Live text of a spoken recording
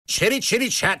Chitty, chitty,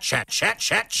 chat, chat, chat,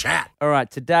 chat, chat. All right,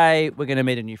 today we're going to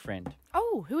meet a new friend.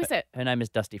 Oh, who is it? Her name is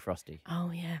Dusty Frosty. Oh,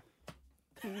 yeah.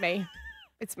 Me.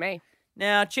 It's me.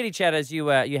 Now, chitty chatters, you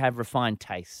have refined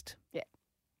taste. Yeah.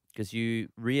 Because you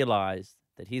realise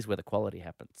that here's where the quality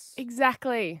happens.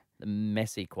 Exactly. The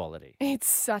messy quality. It's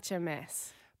such a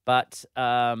mess. But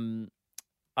I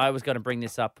was going to bring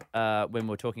this up when we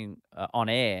were talking on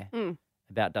air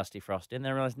about Dusty Frosty, and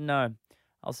then I realised, no,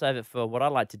 I'll save it for what I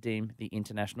like to deem the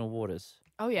international waters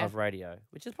of radio,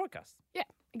 which is podcasts. Yeah,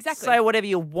 exactly. Say whatever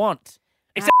you want.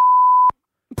 Except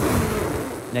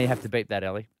now you have to beep that,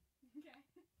 Ellie.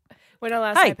 We're not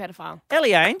allowed to say pedophile.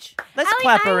 Ellie Ainge. Let's Ellie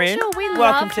clap her in. Angel, we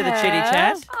Welcome love to the her. Chitty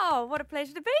Chat. Oh, what a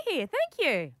pleasure to be here. Thank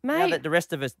you. Mate, Now that the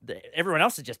rest of us, everyone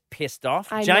else is just pissed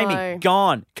off. I Jamie, know.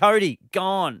 gone. Cody,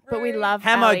 gone. but we love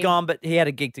Hamo, Ali. gone, but he had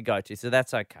a gig to go to, so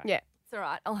that's okay. Yeah. It's all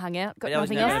right. I'll hang out. Got But Ellie's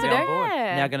nothing now else to gonna be do. on board.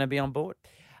 Yeah. Now going to be on board.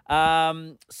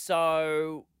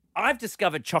 So I've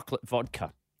discovered chocolate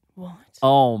vodka. What?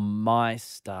 Oh, my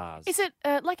stars. Is it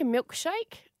like a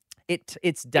milkshake?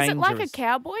 It's dangerous. Is it like a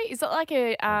cowboy? Is it like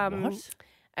a What?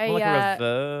 a Like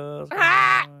a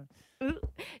reverse.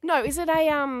 no? Is it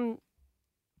a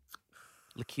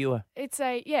Liqueur. It's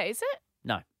a Is it?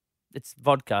 No. It's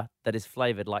vodka that is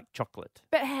flavoured like chocolate.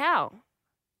 But how?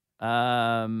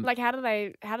 Like, How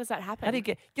does that happen? how do you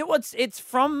get? You know what's? It's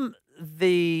from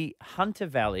the Hunter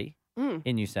Valley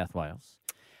in New South Wales.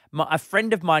 A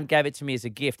friend of mine gave it to me as a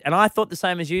gift, and I thought the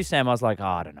same as you, Sam. I was like, oh,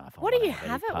 I don't know if I What want do you to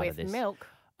have it part of with? this. Milk?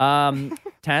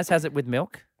 Taz has it with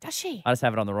milk. Does she? I just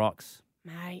have it on the rocks,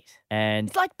 Mate. and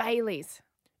It's like Bailey's.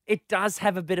 it does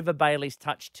have a bit of a Bailey's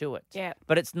touch to it. Yeah.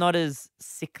 But it's not as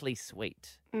sickly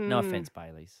sweet. No offense,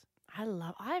 Bailey's.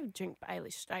 I drink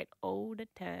Bailey's straight all the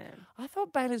time. I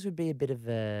thought Bailey's would be a bit of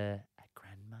a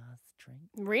grandma's drink.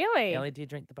 Really? Ellie, do you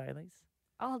drink the Bailey's?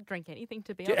 I'll drink anything,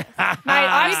 to be honest. Mate,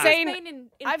 I've We've just seen been in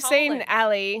I've seen Poland.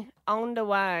 Ali on the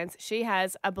wines. She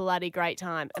has a bloody great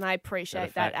time, and I appreciate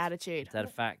that fact? attitude. Is that a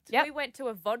fact? Yep. We went to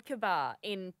a vodka bar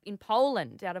in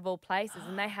Poland, out of all places,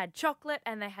 and they had chocolate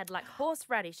and they had like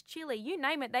horseradish, chili, you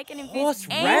name it. They can infuse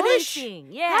Horseradish? anything.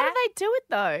 Yeah. How do they do it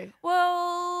though?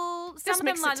 Well, some Just of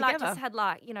mix them it like together. just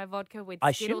had vodka with I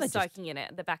assume they Skittles just- soaking in it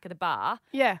at the back of the bar.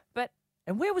 Yeah. But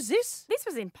And where was this? this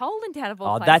was in Poland, out of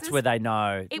all Oh, places. that's where they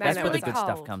know. It That's was where the really good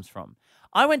stuff cold. comes from.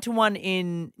 I went to one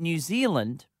in New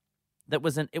Zealand that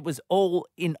it was all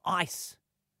in ice.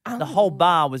 The whole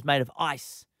bar was made of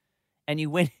ice. And you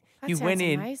went That you went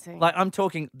sounds in amazing. like I'm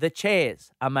talking the chairs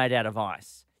are made out of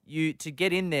ice. You to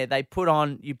get in there you put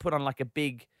on like a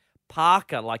big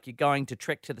parka like you're going to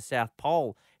trek to the South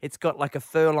Pole. It's got like a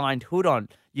fur-lined hood on.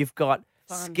 You've got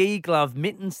ski glove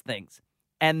mittens things.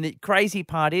 And the crazy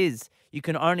part is you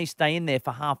can only stay in there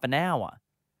for half an hour.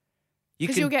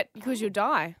 Because you'll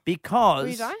die. Because Will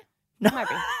you die? No.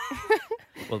 Maybe.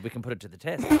 Well, we can put it to the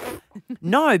test.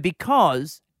 No,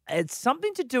 because it's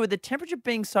something to do with the temperature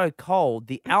being so cold,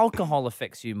 the alcohol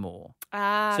affects you more.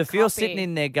 Ah, So if you're sitting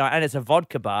in there going, and it's a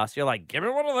vodka bar, so you're like, give me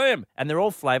one of them. And they're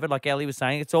all flavoured, like Ellie was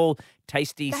saying. It's all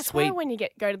tasty, That's sweet. why when you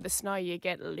go to the snow, you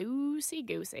get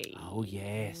loosey-goosey. Oh,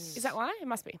 yes. Is that why? It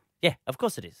must be. Yeah, of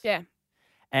course it is. Yeah.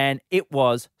 And it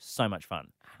was so much fun.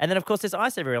 And then, of course, there's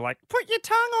ice everywhere. Like, put your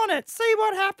tongue on it. See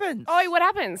what happens. Oh, what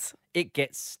happens? It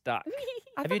gets stuck.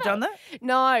 I Have you thought done that?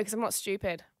 No, because I'm not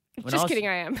stupid. When Just I was- kidding,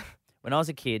 I am. When I was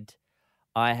a kid,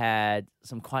 I had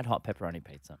some quite hot pepperoni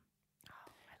pizza.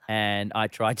 And I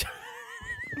tried to...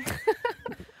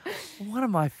 One of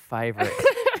my favourite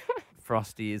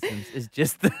Frosty-isms is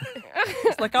just the...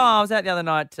 It's like, I was out the other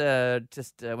night, went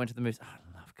to the movies. Oh,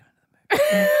 I love going to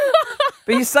the movies.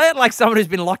 But you say it like someone who's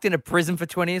been locked in a prison for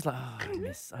 20 years. Like,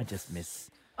 I just miss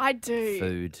I do.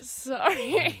 food.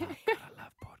 Sorry. Oh, God, I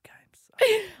love board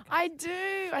games. I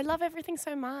do. I love everything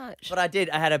so much. But I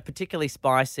did. I had a particularly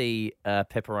spicy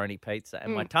pepperoni pizza,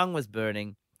 and my tongue was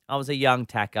burning. I was a young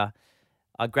tacker.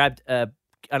 I grabbed an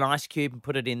ice cube and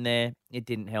put it in there. It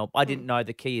didn't help. I didn't know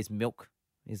the key is milk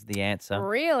is the answer.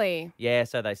 Really? Yeah,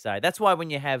 so they say. That's why when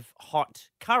you have hot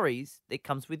curries, it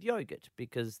comes with yogurt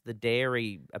because the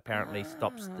dairy apparently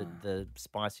stops the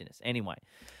spiciness. Anyway,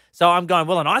 so I'm going,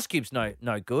 well, an ice cube's no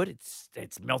good.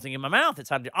 It's melting in my mouth. It's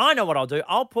hard to... I know what I'll do.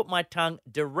 I'll put my tongue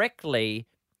directly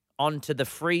onto the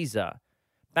freezer.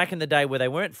 Back in the day where they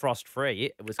weren't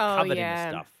frost-free, it was covered in the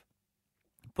stuff.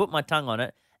 Put my tongue on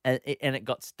it, and it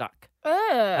got stuck.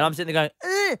 And I'm sitting there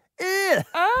going, ugh, ugh,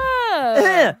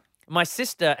 ugh. My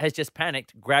sister has just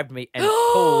panicked, grabbed me and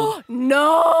pulled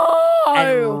No!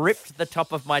 and ripped the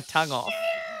top of my tongue off.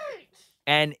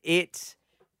 And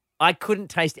I couldn't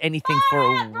taste anything for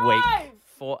a week.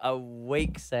 For a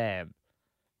week, Sam.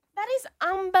 That is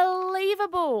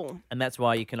unbelievable. And that's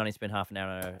why you can only spend half an hour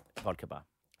at a vodka bar.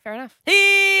 Fair enough.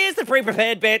 Here's the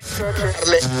pre-prepared bit.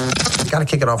 You gotta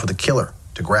kick it off with a killer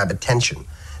to grab attention.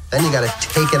 Then you gotta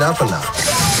take it up a notch.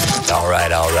 All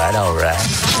right.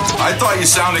 I thought you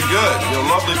sounded good. You're a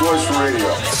lovely voice for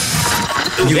radio.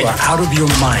 You are out of your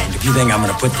mind if you think I'm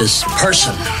going to put this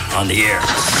person on the air.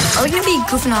 Are we going to be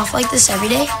goofing off like this every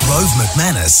day? Rove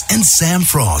McManus and Sam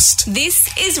Frost. This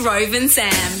is Rove and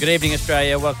Sam. Good evening,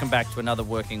 Australia. Welcome back to another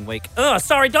working week. Oh,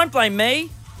 sorry, don't blame me.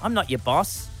 I'm not your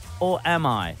boss. Or am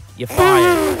I? You're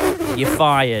fired. You're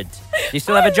fired. Do you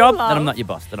still have a job? Then I'm not your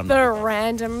boss. Then I'm not your boss.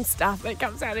 Random stuff that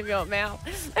comes out of your mouth.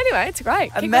 Anyway, it's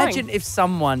great. Keep Imagine going. if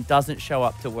someone doesn't show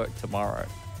up to work tomorrow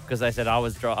because they said I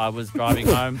was driving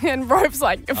home. And Rove's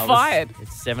like, you're fired.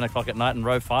 It's 7 o'clock at night and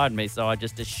Rove fired me, so I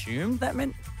just assumed that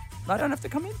meant I don't have to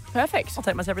come in. Perfect. I'll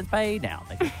take my severance pay now.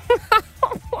 Thank you.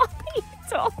 What are you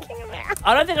talking about?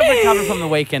 I don't think I'm recovered from the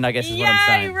weekend, I guess is what I'm Yay,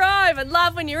 saying. Rove. I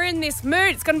love when you're in this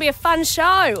mood. It's going to be a fun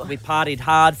show. We partied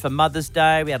hard for Mother's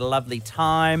Day. We had a lovely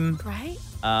time. Great.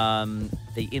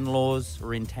 The in-laws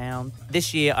were in town.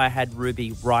 This year I had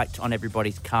Ruby write on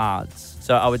everybody's cards.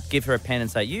 So I would give her a pen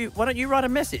and say, why don't you write a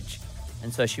message?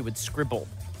 And so she would scribble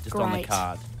just on the Great.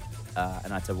 card.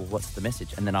 And I'd say, well, what's the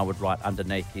message? And then I would write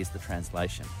underneath, here's the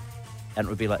translation. And it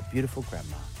would be like, beautiful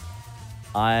grandma,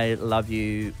 I love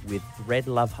you with red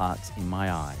love hearts in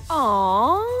my eyes.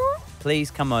 Aww.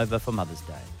 Please come over for Mother's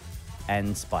Day.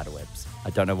 And spiderwebs. I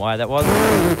don't know why that was.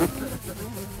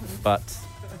 But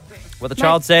what the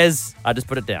child says, I just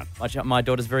put it down. My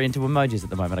daughter's very into emojis at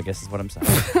the moment, I guess is what I'm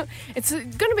saying. It's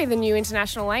going to be the new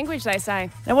international language, they say.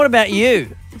 Now, what about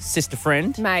you, sister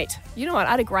friend? Mate, you know what?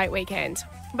 I had a great weekend.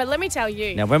 But let me tell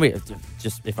you. Now,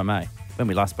 just if I may, when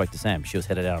we last spoke to Sam, she was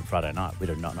headed out on Friday night. We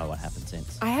do not know what happened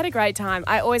since. I had a great time.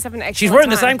 I always have an excellent She's wearing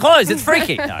time. the same clothes. It's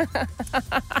freaky. No.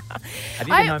 Have you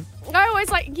been home? I always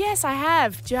yes, I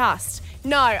have, just.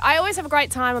 No, I always have a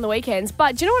great time on the weekends.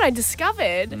 But do you know what I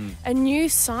discovered? A new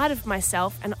side of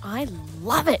myself, and I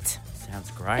love it.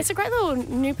 Sounds great. It's a great little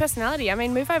new personality. I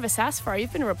mean, move over Sassfro.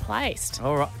 You've been replaced.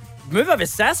 All right. Move over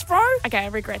Sassfro? Okay, I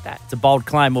regret that. It's a bold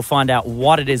claim. We'll find out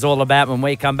what it is all about when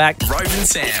we come back. Rove and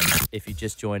Sam. If you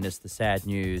just joined us, the sad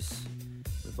news.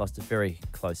 We've lost a very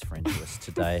close friend to us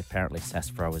today. Apparently,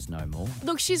 Sassfro is no more.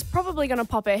 Look, she's probably going to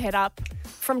pop her head up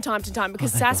from time to time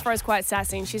because Sassfro's quite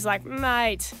sassy. And she's like,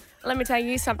 mate, let me tell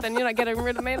you something. You're not getting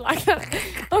rid of me like that.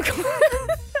 Oh, come on.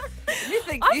 You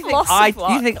think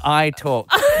I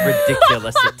talk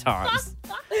ridiculous at times?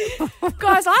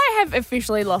 Guys, I have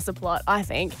officially lost the plot, I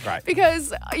think. Right.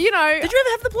 Because, you know... Did you ever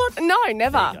have the plot? No,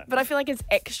 never. But I feel like it's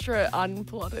extra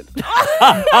unplotted.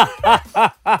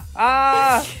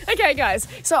 Okay, guys.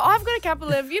 So I've got a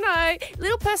couple of,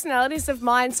 little personalities of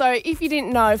mine. So if you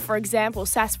didn't know, for example,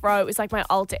 Sassfro is like my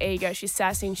alter ego. She's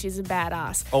sassy and she's a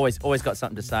badass. Always got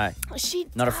something to say. She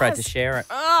Not afraid to share it.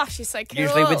 Oh, she's so cool.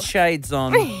 Usually with shades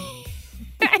on.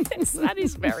 Yes, that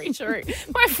is very true.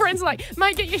 My friend's like,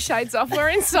 mate, get your shades off. We're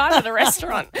inside of the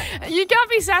restaurant. You can't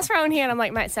be Sassfro in here. And I'm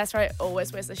like, mate, Sassfro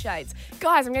always wears the shades.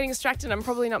 Guys, I'm getting distracted. I'm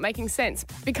probably not making sense.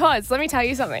 Because let me tell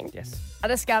you something. Yes. I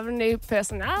discovered a new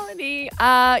personality.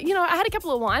 I had a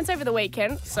couple of wines over the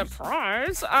weekend.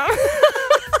 Surprise. I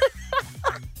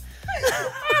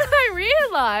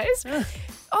realised,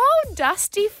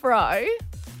 Dusty Fro,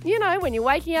 when you're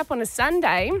waking up on a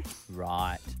Sunday,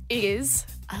 Right. is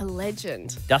a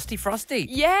legend. Dusty Frosty.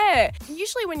 Yeah.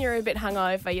 Usually when you're a bit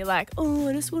hungover, you're like,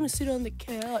 I just want to sit on the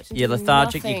couch and You're do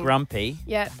lethargic, nothing. you're grumpy.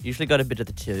 Yeah. Usually got a bit of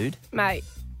the tude. Mate,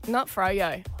 not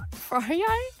Froyo. Froyo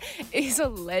is a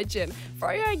legend.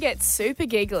 Froyo gets super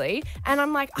giggly, and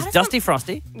I'm like, Is Dusty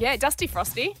Frosty? Yeah, Dusty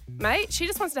Frosty, mate. She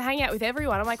just wants to hang out with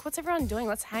everyone. I'm like, what's everyone doing?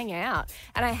 Let's hang out.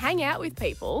 And I hang out with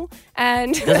people,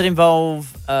 and Does it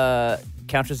involve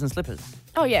couches and slippers?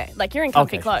 oh yeah, like you're in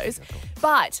comfy Okay, clothes. sure, cool.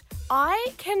 But I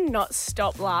cannot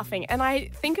stop laughing, and I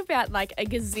think about like a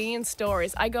gazillion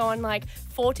stories. I go on like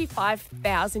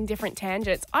 45,000 different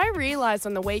tangents. I realised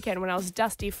on the weekend when I was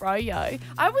Dusty Froyo,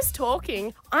 I was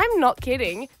talking, I'm not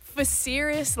kidding, for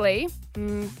seriously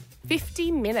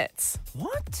 50 minutes.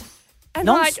 What? And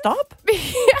Non-stop?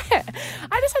 Yeah.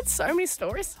 I just had so many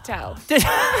stories to tell.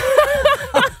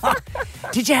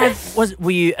 Did you have,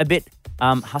 were you a bit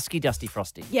husky Dusty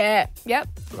Frosty? Yeah. Yep.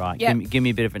 Right. Yep. Give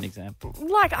me a bit of an example.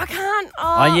 Like, I can't.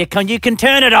 Oh, you can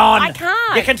turn it on. I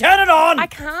can't. You can turn it on. I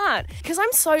can't. Because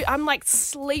I'm like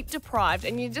sleep deprived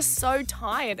and you're just so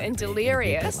tired and It'd be a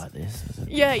delirious. bit like this. Is it?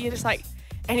 Yeah, you're just like,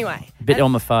 anyway. A bit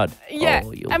Elmer Fudd. Yeah.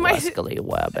 Oh, you And my- rascally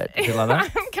wabbit. Is it like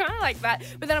that? I'm kind of like that.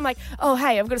 But then I'm like, oh,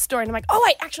 hey, I've got a story. And I'm like, oh,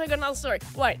 wait, actually, I got another story.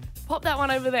 Wait, pop that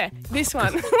one over there. This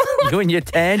one. You and your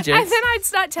tangents. And then I'd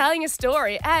start telling a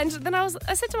story. And then I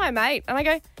said to my mate, and I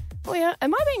go, oh, yeah,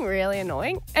 am I being really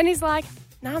annoying? And he's like,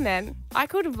 Nah, man. I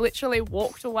could have literally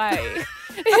walked away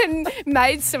and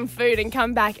made some food and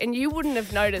come back and you wouldn't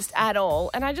have noticed at all.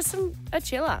 And I just am a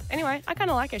chiller. Anyway, I kind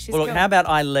of like her. She's Well, look, cool. how about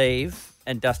I leave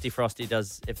and Dusty Frosty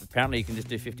does, if apparently you can just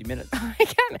do 50 minutes. I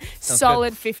can.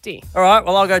 Solid 50. All right,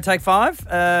 well, I'll go take 5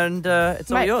 and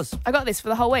it's all Mate, yours. I got this for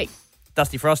the whole week.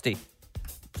 Dusty Frosty.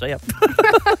 See ya.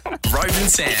 Rove and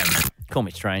Sam. Call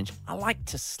me strange. I like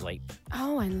to sleep.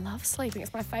 Oh, I love sleeping.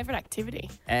 It's my favourite activity.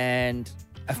 And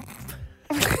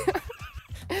Why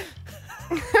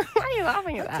are you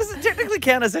laughing at that? does it technically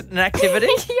count as an activity?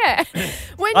 Yeah.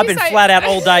 When I've you been say- flat out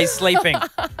all day sleeping.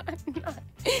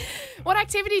 What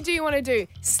activity do you want to do?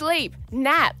 Sleep,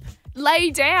 nap, lay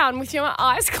down with your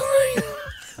eyes closed.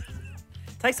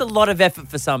 Takes a lot of effort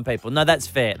for some people. No, that's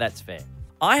fair. That's fair.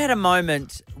 I had a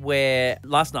moment where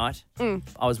last night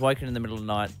I was woken in the middle of the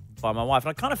night by my wife, and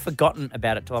I'd kind of forgotten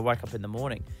about it till I woke up in the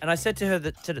morning. And I said to her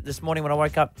this morning when I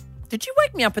woke up, "Did you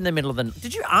wake me up in the middle of the night?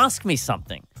 Did you ask me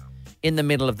something in the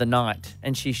middle of the night?"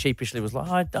 And she sheepishly was like,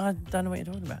 "I don't know what you're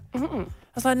talking about." I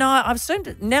was like, "No, I've seemed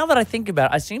to, now that I think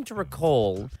about it, I seem to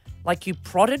recall like you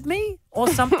prodded me or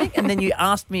something, and then you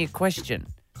asked me a question."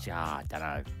 She said, "I don't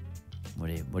know.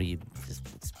 What do you?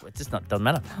 It's just not. Doesn't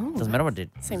matter. Doesn't matter what I did."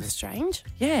 Seems strange.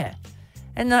 Yeah.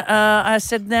 And I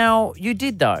said, "Now, you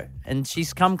did, though." And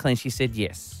she's come clean. She said,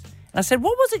 "Yes." And I said,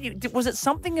 "What was it? Was it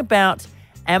something about,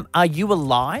 are you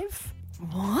alive?"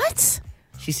 What?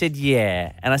 She said,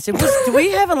 "Yeah." And I said, "Do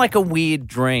we have like a weird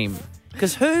dream?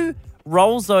 Because who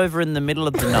rolls over in the middle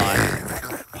of the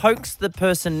night, pokes the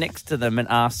person next to them and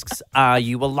asks, 'Are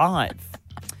you alive?'"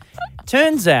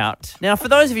 Turns out, now for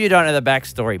those of you who don't know the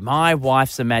backstory, my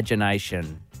wife's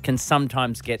imagination can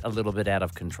sometimes get a little bit out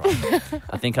of control.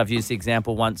 I think I've used the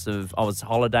example once of I was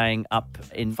holidaying up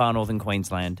in far northern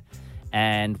Queensland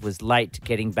and was late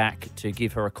getting back to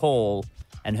give her a call,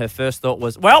 and her first thought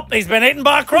was, "Well, he's been eaten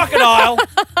by a crocodile."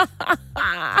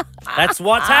 That's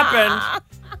what's happened.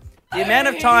 The amount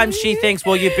of times she thinks,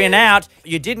 well, you've been out,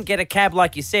 you didn't get a cab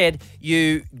like you said,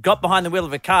 you got behind the wheel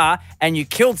of a car and you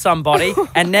killed somebody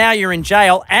and now you're in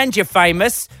jail and you're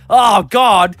famous. Oh,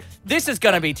 God, this is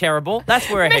going to be terrible. That's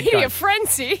where her head Media goes.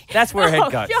 frenzy. That's where her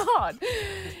head goes. Oh, God.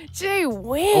 Gee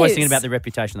whiz. Always thinking about the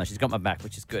reputation, though. She's got my back,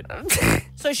 which is good.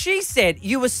 So she said,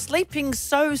 you were sleeping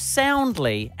so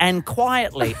soundly and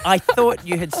quietly, I thought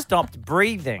you had stopped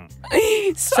breathing.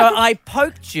 So I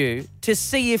poked you to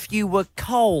see if you were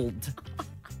cold.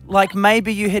 Like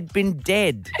maybe you had been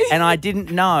dead and I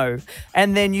didn't know.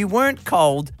 And then you weren't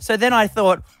cold. So then I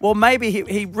thought, well, maybe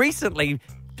he recently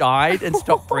died and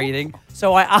stopped breathing.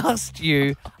 So I asked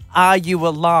you, are you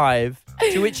alive?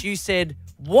 To which you said,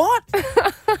 what?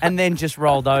 And then just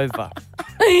rolled over.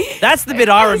 That's the bit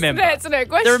I remember. That's no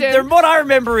question. What I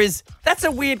remember is, that's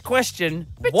a weird question.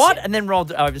 But what? And then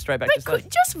rolled over straight back to sleep.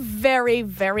 Just very,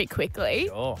 very quickly.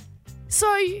 Sure. So,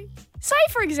 say,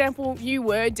 for example, you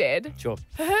were dead. Sure.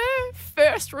 Her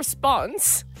first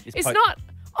response is poke. not,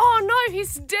 oh, no,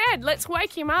 he's dead. Let's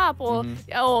wake him up or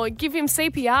give him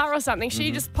CPR or something.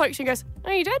 She just pokes you and goes,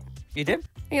 are you dead? You did?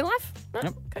 Are you alive? No?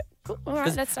 Yep. Okay, cool. All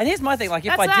right, that's And here's my thing, like if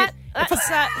that's I that. did... That's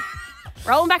that.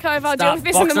 Roll him back over. I'll deal Start with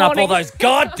this in the boxing up morning. all those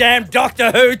goddamn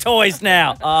Doctor Who toys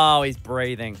now. Oh, he's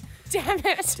breathing. Damn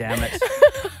it. Damn it.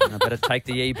 I better take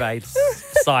the eBay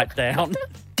site down.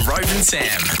 Rove and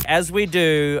Sam. As we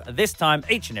do this time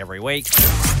each and every week.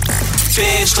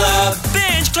 Binge Club.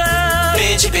 Binge Club.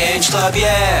 Binge Club,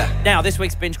 yeah. Now, this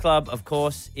week's Binge Club, of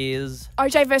course, is...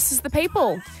 OJ versus the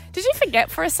people. Did you forget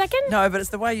for a second? No, but it's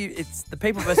the way you... It's the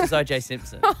people versus OJ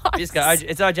Simpson. You just go,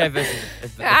 it's OJ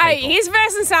versus the Hey, people. he's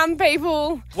versus some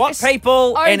people. What It's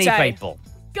people? OJ. Any people.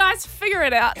 Guys, figure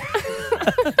it out.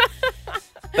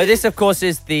 But this, of course,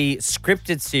 is the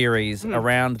scripted series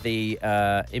around the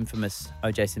infamous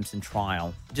O.J. Simpson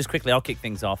trial. Just quickly, I'll kick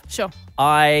things off. Sure.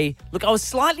 I was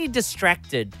slightly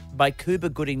distracted by Cuba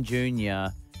Gooding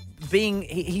Jr. being...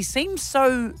 He seems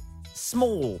so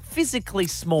small, physically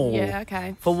small. Yeah,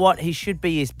 okay. For what he should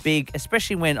be is big,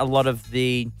 especially when a lot of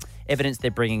the evidence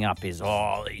they're bringing up is,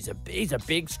 he's a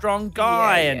big, strong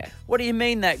guy. Yeah, and yeah. what do you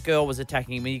mean that girl was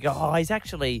attacking him? And you go,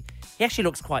 he actually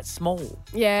looks quite small.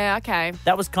 Yeah, okay.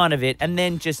 That was kind of it. And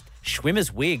then just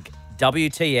Schwimmer's wig,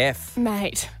 WTF.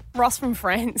 Mate, Ross from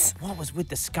Friends. What was with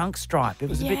the skunk stripe? It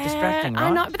was a bit distracting, right?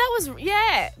 I know, but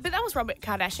that was Robert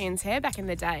Kardashian's hair back in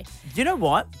the day. You know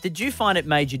what? Did you find it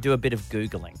made you do a bit of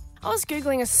Googling? I was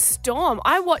Googling a storm.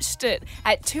 I watched it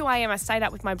at 2 a.m. I stayed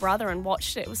up with my brother and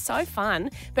watched it. It was so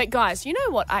fun. But guys, you know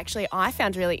what actually I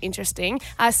found really interesting?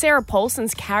 Sarah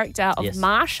Paulson's character of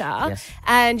Marsha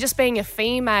and just being a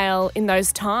female in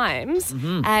those times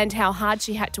and how hard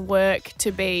she had to work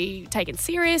to be taken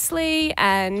seriously.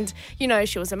 And, you know,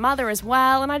 she was a mother as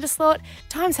well. And I just thought,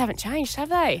 times haven't changed, have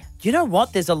they? You know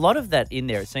what? There's a lot of that in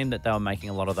there. It seemed that they were making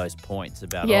a lot of those points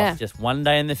about just one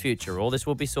day in the future, all this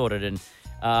will be sorted and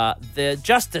the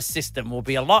justice system will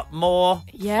be a lot more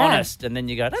honest. And then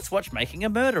you go, let's watch Making a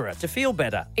Murderer to feel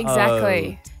better.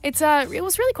 Exactly. It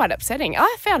was really quite upsetting.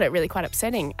 I found it really quite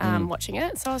upsetting watching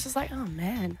it. So I was just like, oh,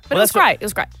 man. But it was great. It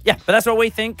was great. Yeah, but that's what we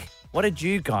think. What did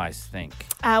you guys think?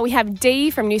 We have Dee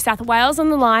from New South Wales on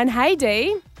the line. Hey,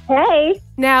 Dee. Hey.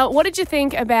 Now, what did you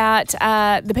think about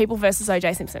The People versus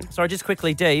O.J. Simpson? Sorry, just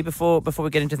quickly, Dee, before we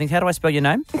get into things, how do I spell your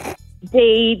name?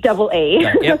 D-double-E.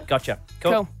 Yep, gotcha.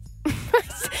 Cool.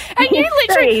 And you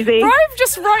Very easy. Rove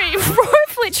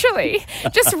literally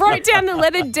just wrote down the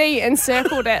letter D and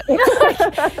circled it. You're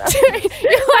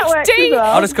like, D,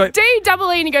 I'll just go.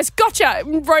 D-double-E, and he goes, gotcha,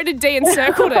 wrote a D and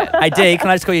circled it. Hey, D, can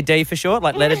I just call you D for short,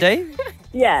 like letter D?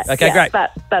 Yeah. Okay, great.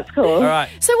 That's cool. All right.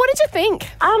 So what did you think?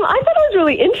 I thought it was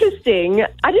really interesting.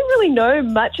 I didn't really know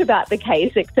much about the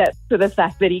case except for the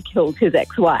fact that he killed his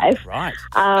ex-wife. Right.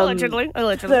 Allegedly.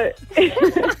 So,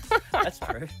 That's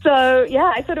true. So,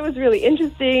 yeah, I thought it was really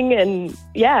interesting and,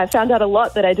 yeah, I found out a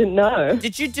lot that I didn't know.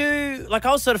 Did you do, like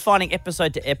I was sort of finding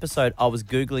episode to episode, I was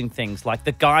Googling things like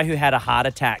the guy who had a heart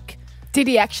attack. Did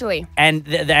he actually? And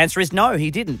the answer is no,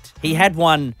 he didn't. He had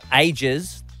one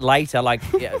ages later, like,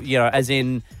 you know, as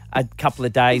in a couple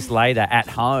of days later at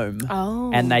home.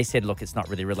 Oh. And they said, look, it's not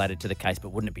really related to the case, but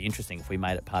wouldn't it be interesting if we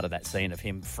made it part of that scene of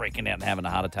him freaking out and having a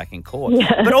heart attack in court?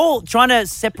 Yeah. But all trying to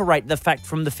separate the fact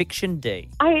from the fiction, D.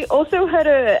 I also heard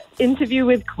an interview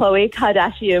with Khloe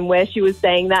Kardashian where she was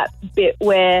saying that bit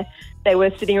where they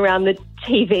were sitting around the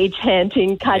TV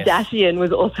chanting Kardashian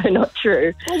was also not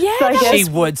true. Yeah, so I guess She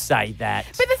would say that.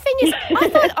 But the thing is,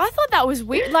 I thought that was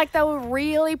weird. Like they were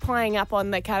really playing up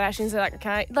on the Kardashians. Like,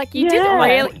 okay, like you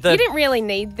didn't really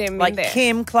need them Like in there.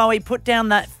 Kim, Chloe, put down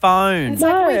that phone. It's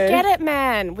like, we get it,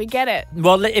 man. We get it.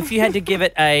 Well, if you had to give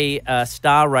it a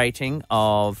star rating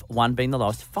of 1 being the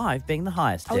lowest, 5 being the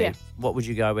highest, Oh, Dee, yeah. what would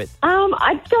you go with?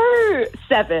 I'd go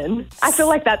 7. I feel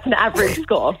like that's an average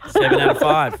score. 7 out of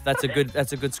 5. That's a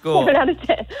good score. 7 out of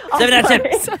 10. 7 out of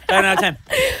 10. 7 out of 10.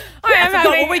 I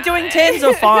forgot, were we doing 10s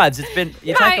or 5s? It's been,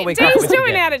 you take a week off. Dee's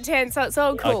doing out of 10, so it's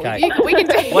all cool. Okay. We can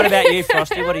do What about you,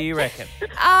 Frosty? What do you reckon?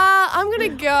 I'm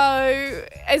going to go,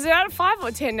 is it out of 5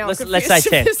 or 10 now? Let's say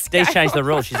 10. Dee's changed the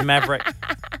rules. She's a maverick.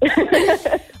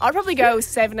 I'd probably go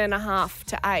 7.5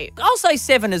 to 8. I'll say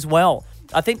 7 as well.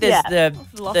 I think there's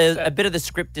Lost it. a bit of the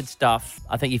scripted stuff.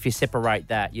 I think if you separate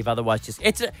that, you've otherwise just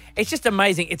it's just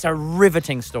amazing. It's a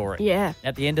riveting story. Yeah.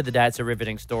 At the end of the day, it's a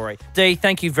riveting story. Dee,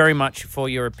 thank you very much for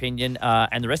your opinion,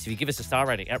 and the rest of you. Give us a star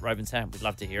rating at Rove and Sam. We'd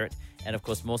love to hear it. And, of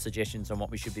course, more suggestions on what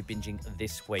we should be binging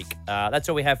this week. That's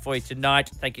all we have for you tonight.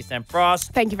 Thank you, Sam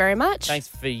Frost. Thank you very much. Thanks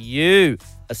for you,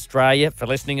 Australia, for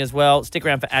listening as well. Stick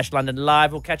around for Ash London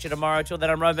Live. We'll catch you tomorrow. Till then,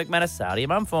 I'm Rove McManus. Say to your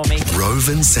mum for me. Rove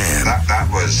and Sam. That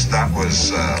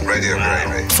was radio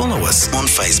gravy. Follow us on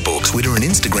Facebook, Twitter and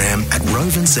Instagram at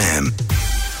Rove and Sam.